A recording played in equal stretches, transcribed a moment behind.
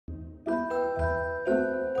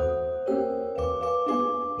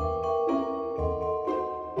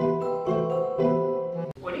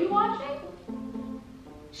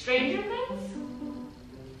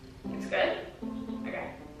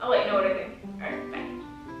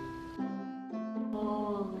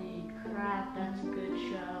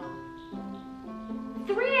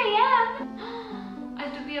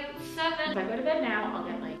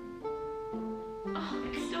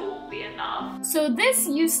So this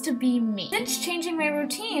used to be me. Since changing my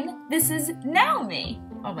routine, this is now me.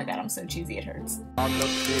 Oh my god, I'm so cheesy, it hurts. On the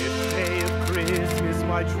 5th day of Christmas,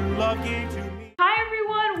 my true love gave to me. Hi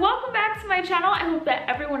everyone, welcome back to my channel. I hope that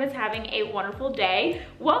everyone is having a wonderful day.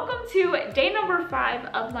 Welcome to day number 5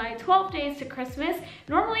 of my 12 days to Christmas.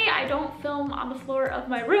 Normally I don't film on the floor of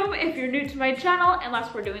my room if you're new to my channel,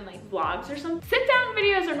 unless we're doing like vlogs or something. Sit down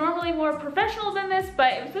videos are normally more professional than this,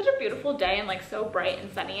 but it was such a beautiful day and like so bright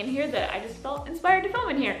and sunny in here that I just felt inspired to film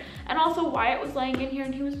in here. And also Wyatt was laying in here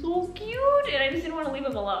and he was so cute and I just didn't want to leave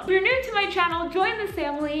him alone. If you're new to my channel, join the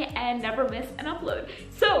Samily and never miss an upload.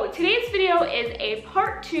 So today's video is a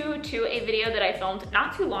part 2 to a video that I filmed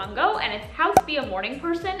not too long ago, and it's how to be a morning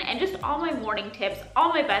person and just all my morning tips, all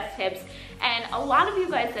my best tips. And a lot of you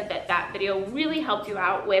guys said that that video really helped you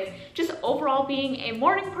out with just overall being a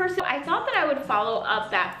morning person. I thought that I would follow up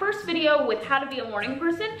that first video with how to be a morning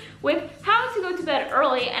person with how to go to bed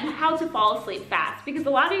early and how to fall asleep fast, because a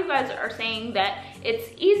lot of you guys are saying that it's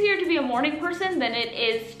easier to be a morning person than it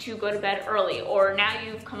is to go to bed early, or now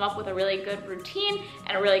you've come up with a really good routine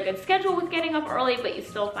and a really good schedule with getting up early, but you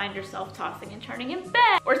still find yourself tossing and turning in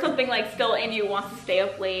bed, or something like still in you wants to stay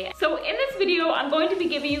up late. So in this video, I'm going to be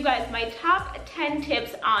giving you guys my top 10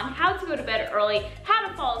 tips on how to go to bed early, how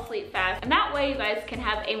to fall asleep fast, and that way you guys can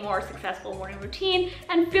have a more successful morning routine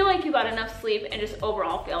and feel like you got enough sleep and just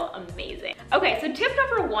overall feel amazing. Okay, so tip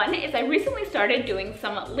number 1 is I recently started doing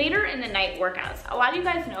some later in the night workouts. A lot of you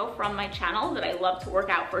guys know from my channel that I love to work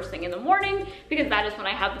out first thing in the morning because that is when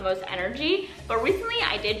I have the most energy. But recently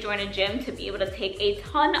I did join a gym to be able to take a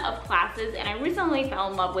ton of classes, and I recently fell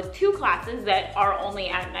in love with 2 classes that are only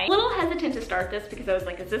at night. A little hesitant to start this because I was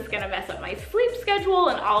like, is this gonna mess up my sleep schedule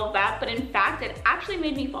and all of that? But in fact, it actually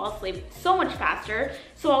made me fall asleep so much faster.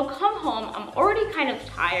 So I'll come home, I'm already kind of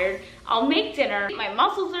tired, I'll make dinner, my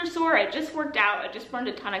muscles are sore, I just worked out, I just burned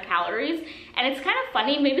a ton of calories, and it's kind of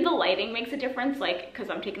funny, maybe the lighting makes a difference, like,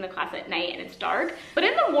 because I'm taking the class at night and it's dark, but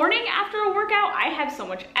in the morning after a workout, I have so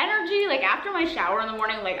much energy. Like after my shower in the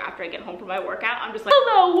morning, like after I get home from my workout, I'm just like,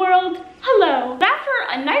 hello world, hello. But after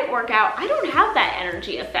a night workout, I don't have that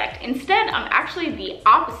energy effect. Instead, I'm actually the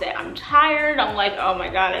opposite. I'm tired, I'm like, oh my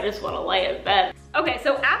god, I just want to lay in bed. Okay,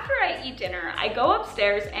 so after I eat dinner, I go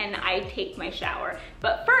upstairs and I take my shower.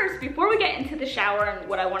 But first, before we get into the shower and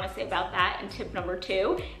what I want to say about that, and tip number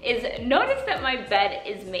 2 is notice that my bed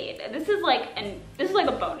is made. This is like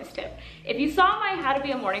a bonus tip. If you saw my How to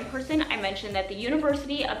Be a Morning Person, I mentioned that the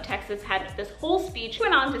University of Texas had this whole speech.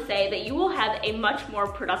 Went on to say that you will have a much more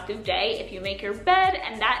productive day if you make your bed,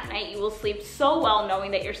 and that night you will sleep so well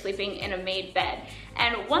knowing that you're sleeping in a made bed.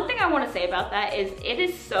 And one thing I want to say about that is it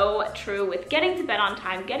is so true with getting to bed on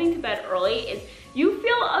time, getting to bed early, is you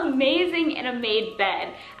feel amazing in a made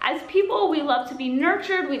bed. As people, we love to be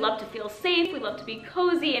nurtured, we love to feel safe, we love to be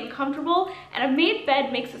cozy and comfortable, and a made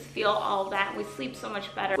bed makes us feel all of that, and we sleep so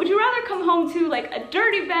much better. Would you rather come home to like a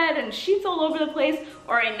dirty bed and sheets all over the place,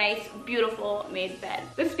 or a nice, beautiful made bed?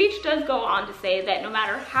 The speech does go on to say that no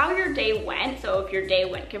matter how your day went, so if your day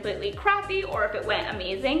went completely crappy or if it went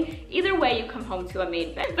amazing, either way you come home to a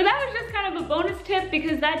made bed. But that was just kind of a bonus tip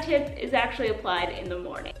because that tip is actually applied in the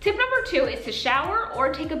morning. Tip number 2 is to shower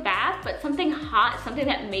or take a bath, but something hot, something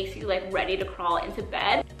that makes you like ready to crawl into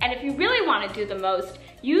bed. And if you really want to do the most,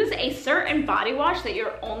 use a certain body wash that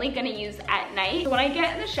you're only gonna use at night. So when I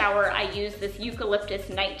get in the shower, I use this eucalyptus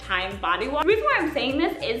nighttime body wash. The reason why I'm saying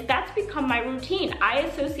this is that's become my routine. I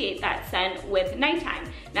associate that scent with nighttime.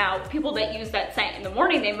 Now, people that use that scent in the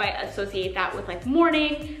morning, they might associate that with like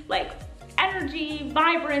morning, like energy,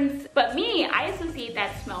 vibrance. But me, I associate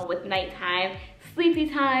that smell with nighttime, sleepy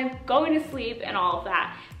time, going to sleep, and all of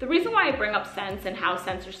that. The reason why I bring up scents and how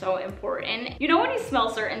scents are so important, you know when you smell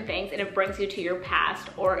certain things and it brings you to your past,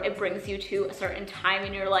 or it brings you to a certain time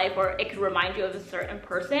in your life, or it could remind you of a certain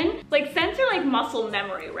person? Like scents are like muscle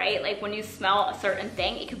memory, right? Like when you smell a certain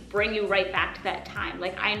thing, it could bring you right back to that time.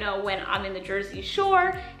 Like I know when I'm in the Jersey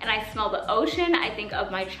Shore and I smell the ocean, I think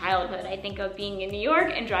of my childhood. I think of being in New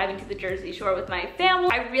York and driving to the Jersey Shore with my family.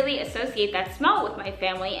 I really associate that smell with my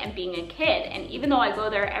family and being a kid. And even though I go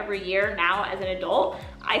there every year now as an adult,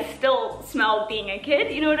 I still smell being a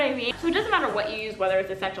kid, you know what I mean? So it doesn't matter what you use, whether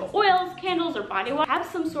it's essential oils, candles, or body wash, have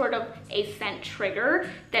some sort of a scent trigger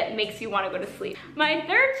that makes you want to go to sleep. My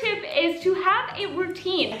third tip is to have a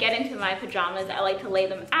routine. Get into my pajamas, I like to lay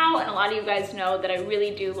them out, and a lot of you guys know that I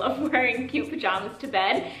really do love wearing cute pajamas to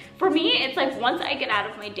bed. For me, it's like once I get out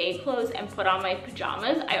of my day clothes and put on my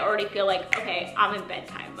pajamas, I already feel like, okay, I'm in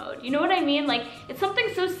bedtime mode. You know what I mean? Like, it's something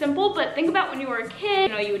so simple, but think about when you were a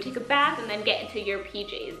kid, you know, you would take a bath and then get into your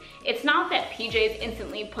PJs. It's not that PJs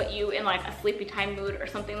instantly put you in like a sleepy time mood or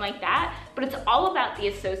something like that, but it's all about the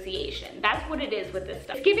association. That's what it is with this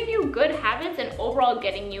stuff. It's giving you good habits and overall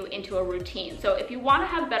getting you into a routine. So if you want to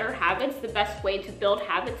have better habits, the best way to build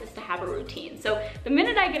habits is to have a routine. So the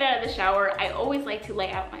minute I get out of the shower, I always like to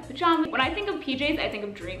lay out my pajamas. When I think of PJs, I think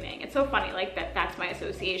of dreaming. It's so funny, like that's my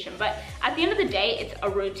association. But at the end of the day, it's a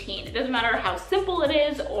routine. It doesn't matter how simple it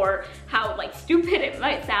is or how like stupid it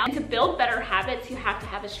might sound. And to build better habits, you have to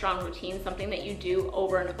have a strong routine, something that you do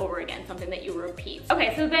over and over again, something that you repeat.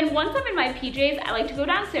 Okay, so then once I'm in my PJs, I like to go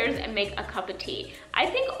downstairs and make a cup of tea. I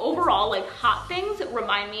think overall, like hot things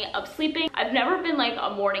remind me of sleeping. I've never been like a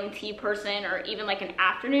morning tea person or even like an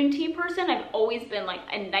afternoon tea person. I've always been like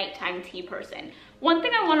a nighttime tea person. One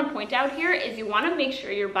thing I want to point out here is you want to make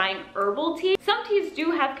sure you're buying herbal tea. Some teas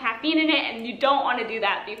do have caffeine in it and you don't want to do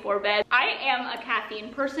that before bed. I am a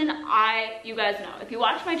caffeine person. You guys know, if you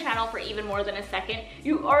watch my channel for even more than a second,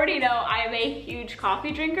 you already know I am a huge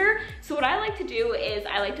coffee drinker. So what I like to do is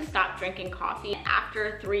I like to stop drinking coffee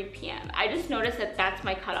after 3 p.m. I just noticed that that's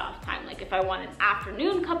my cutoff time. Like if I want an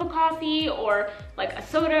afternoon cup of coffee or like a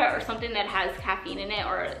soda or something that has caffeine in it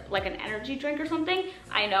or like an energy drink or something,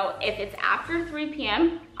 I know if it's after 3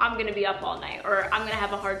 p.m., I'm gonna be up all night or I'm gonna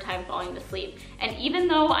have a hard time falling to sleep. And even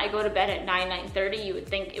though I go to bed at 9:30, you would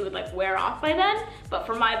think it would like wear off by then, but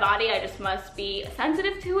for my body, I just must be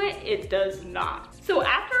sensitive to it. It does not. So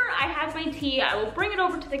after I have my tea, I will bring it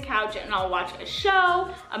over to the couch and I'll watch a show,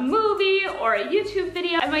 a movie, or a YouTube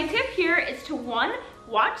video. And my tip here is to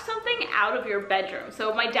watch something out of your bedroom.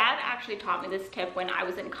 So my dad actually taught me this tip when I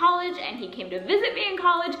was in college and he came to visit me in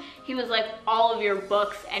college. He was like, all of your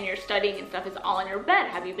books and your studying and stuff is all in your bed.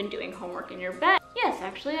 Have you been doing homework in your bed? Yes,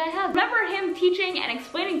 actually I have. Remember him teaching and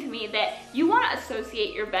explaining to me that you want to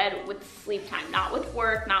associate your bed with sleep time, not with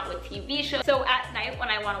work, not with TV shows. So at night when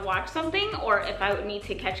I want to watch something or if I would need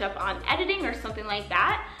to catch up on editing or something like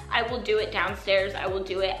that, I will do it downstairs. I will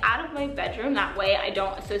do it out of my bedroom. That way I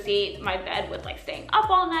don't associate my bed with like staying up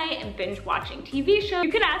all night and binge watching TV shows.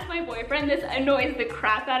 You can ask my boyfriend, this annoys the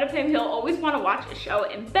crap out of him. He'll always want to watch a show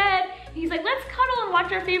in bed. He's like, let's cuddle and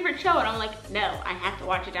watch our favorite show. And I'm like, no, I have to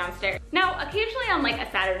watch it downstairs. Now, occasionally on like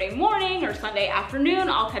a Saturday morning or Sunday afternoon,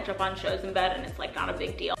 I'll catch up on shows in bed and it's like not a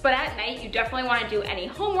big deal. But at night, you definitely want to do any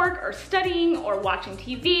homework or studying or watching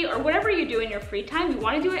TV or whatever you do in your free time. You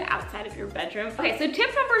want to do it outside of your bedroom. Okay, so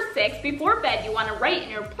tip number 6, before bed, you want to write in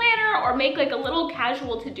your planner or make like a little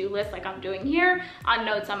casual to-do list like I'm doing here on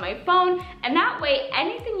notes on my phone. And that way,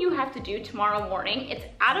 anything you have to do tomorrow morning, it's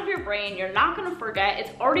out of your brain. You're not going to forget.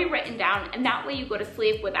 It's already written down. And that way you go to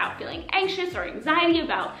sleep without feeling anxious or anxiety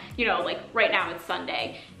about, you know, like right now it's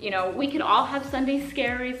Sunday. You know, we could all have Sunday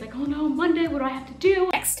scaries, like, oh no, Monday, what do I have to do?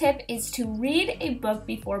 Next tip is to read a book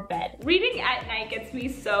before bed. Reading at night gets me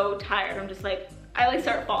so tired. I'm just like, I like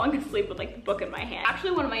start falling asleep with like the book in my hand.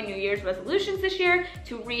 Actually, one of my New Year's resolutions this year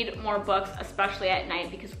to read more books, especially at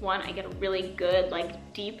night, because 1, I get a really good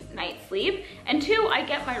like deep night's sleep, and 2, I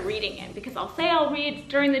get my reading in because I'll say I'll read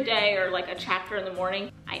during the day or like a chapter in the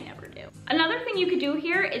morning. I never do. Another thing you could do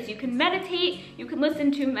here is you can meditate. You can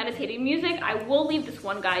listen to meditating music. I will leave this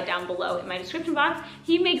one guy down below in my description box.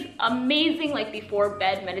 He makes amazing like before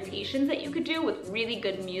bed meditations that you could do with really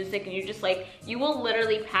good music, and you just like, you will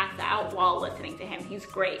literally pass out while listening to him. He's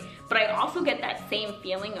great. But I also get that same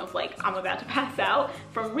feeling of like I'm about to pass out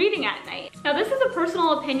from reading at night. Now this is a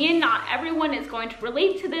personal opinion. Not everyone is going to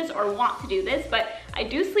relate to this or want to do this, but I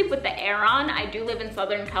do sleep with the air on. I do live in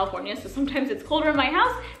Southern California, so sometimes it's colder in my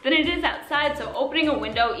house than it is outside. So opening a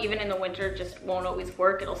window even in the winter just won't always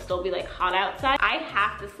work. It'll still be like hot outside. I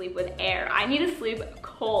have to sleep with air. I need to sleep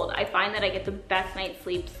cold. I find that I get the best night's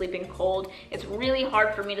sleep sleeping cold. It's really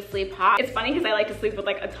hard for me to sleep hot. It's funny because I like to sleep with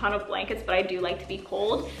like a ton of blankets, but I do like to be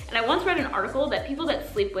cold. And I once read an article that people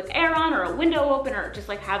that sleep with air on or a window open or just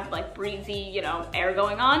like have like breezy, you know, air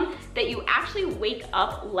going on, that you actually wake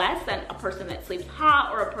up less than a person that sleeps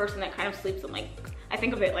hot or a person that kind of sleeps in like, I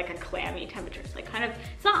think of it like a clammy temperature. It's like kind of,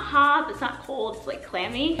 it's not hot, it's not cold, it's like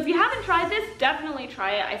clammy. If you haven't tried this, definitely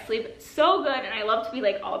try it. I sleep so good and I love to be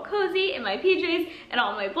like all cozy in my PJs and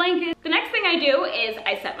all my blankets. The next thing I do is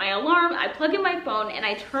I set my alarm, I plug in my phone, and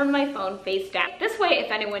I turn my phone face down. This way,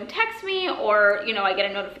 if anyone texts me or, you know, I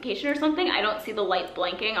get a notification or something, I don't see the light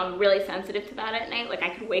blinking. I'm really sensitive to that at night. Like I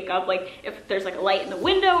could wake up, like if there's like a light in the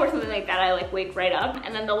window or something like that, I like wake right up.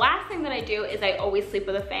 And then the last thing that I do is I always sleep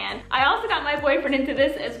with a fan. I also got my boyfriend into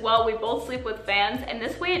this as well. We both sleep with fans, and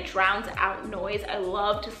this way it drowns out noise. I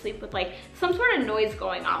love to sleep with like some sort of noise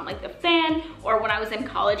going on, like the fan, or when I was in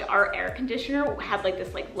college, our air conditioner had like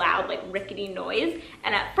this like loud, like rickety noise.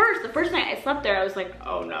 And at first, the first night I slept there, I was like,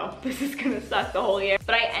 oh no, this is gonna suck the whole year.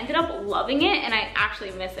 But I ended up loving it, and I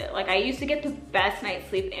actually miss it. Like I used to get the best night's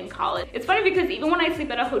sleep in college. It's funny because even when I sleep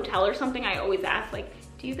at a hotel or something, I always ask like,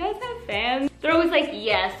 do you guys have fans? They're always like,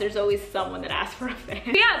 yes, there's always someone that asks for a fan.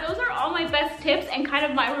 But yeah, those are all my best tips and kind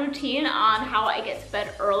of my routine on how I get to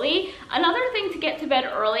bed early. Another thing to get to bed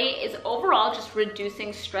early is overall just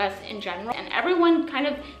reducing stress in general. And everyone kind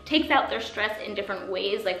of takes out their stress in different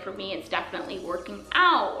ways. Like for me, it's definitely working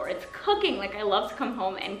out, or it's cooking. Like I love to come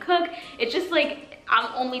home and cook. It's just like, I'm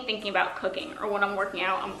only thinking about cooking, or when I'm working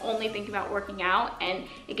out, I'm only thinking about working out, and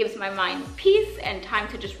it gives my mind peace and time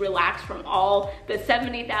to just relax from all the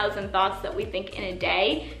 70,000 thoughts that we think in a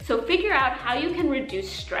day. So figure out how you can reduce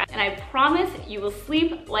stress, and I promise you will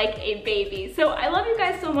sleep like a baby. So I love you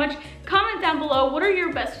guys so much. Comment down below, what are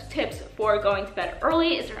your best tips for going to bed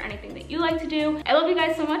early? Is there anything that you like to do? I love you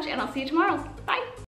guys so much, and I'll see you tomorrow. Bye.